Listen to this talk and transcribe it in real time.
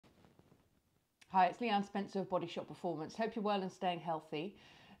Hi, it's Leanne Spencer of Body Shop Performance. Hope you're well and staying healthy.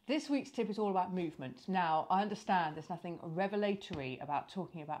 This week's tip is all about movement. Now, I understand there's nothing revelatory about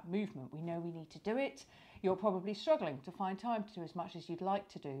talking about movement. We know we need to do it. You're probably struggling to find time to do as much as you'd like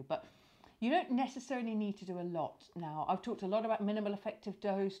to do, but you don't necessarily need to do a lot. Now, I've talked a lot about minimal effective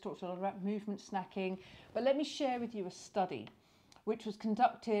dose, talked a lot about movement snacking, but let me share with you a study which was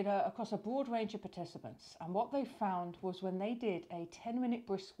conducted across a broad range of participants. And what they found was when they did a 10-minute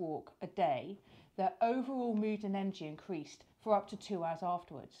brisk walk a day, their overall mood and energy increased for up to 2 hours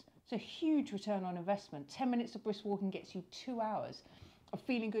afterwards. It's a huge return on investment. 10 minutes of brisk walking gets you 2 hours of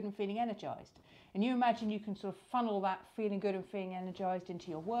feeling good and feeling energized. And you imagine you can sort of funnel that feeling good and feeling energized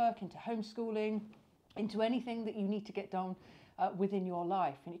into your work, into homeschooling, into anything that you need to get done within your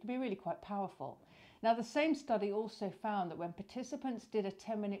life. And it can be really quite powerful. Now, the same study also found that when participants did a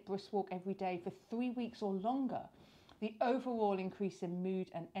 10-minute brisk walk every day for 3 weeks or longer, the overall increase in mood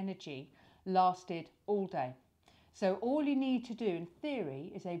and energy lasted all day. So all you need to do in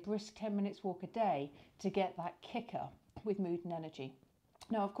theory is a brisk 10 minutes walk a day to get that kicker with mood and energy.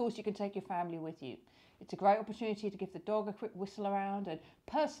 Now, of course, you can take your family with you. It's a great opportunity to give the dog a quick whistle around, and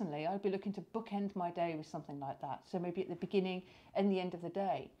personally, I'd be looking to bookend my day with something like that. So maybe at the beginning and the end of the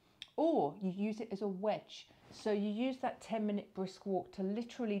day. Or you use it as a wedge. So you use that 10-minute brisk walk to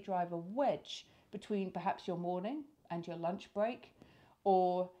literally drive a wedge between perhaps your morning and your lunch break,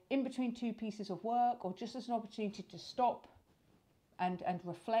 or in between two pieces of work, or just as an opportunity to stop and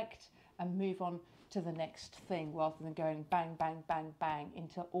reflect and move on to the next thing rather than going bang, bang, bang, bang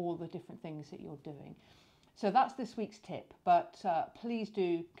into all the different things that you're doing. So that's this week's tip, but please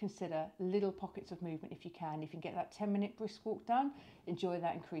do consider little pockets of movement if you can. If you can get that 10-minute brisk walk done, enjoy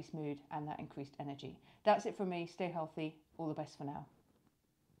that increased mood and that increased energy. That's it from me. Stay healthy. All the best for now.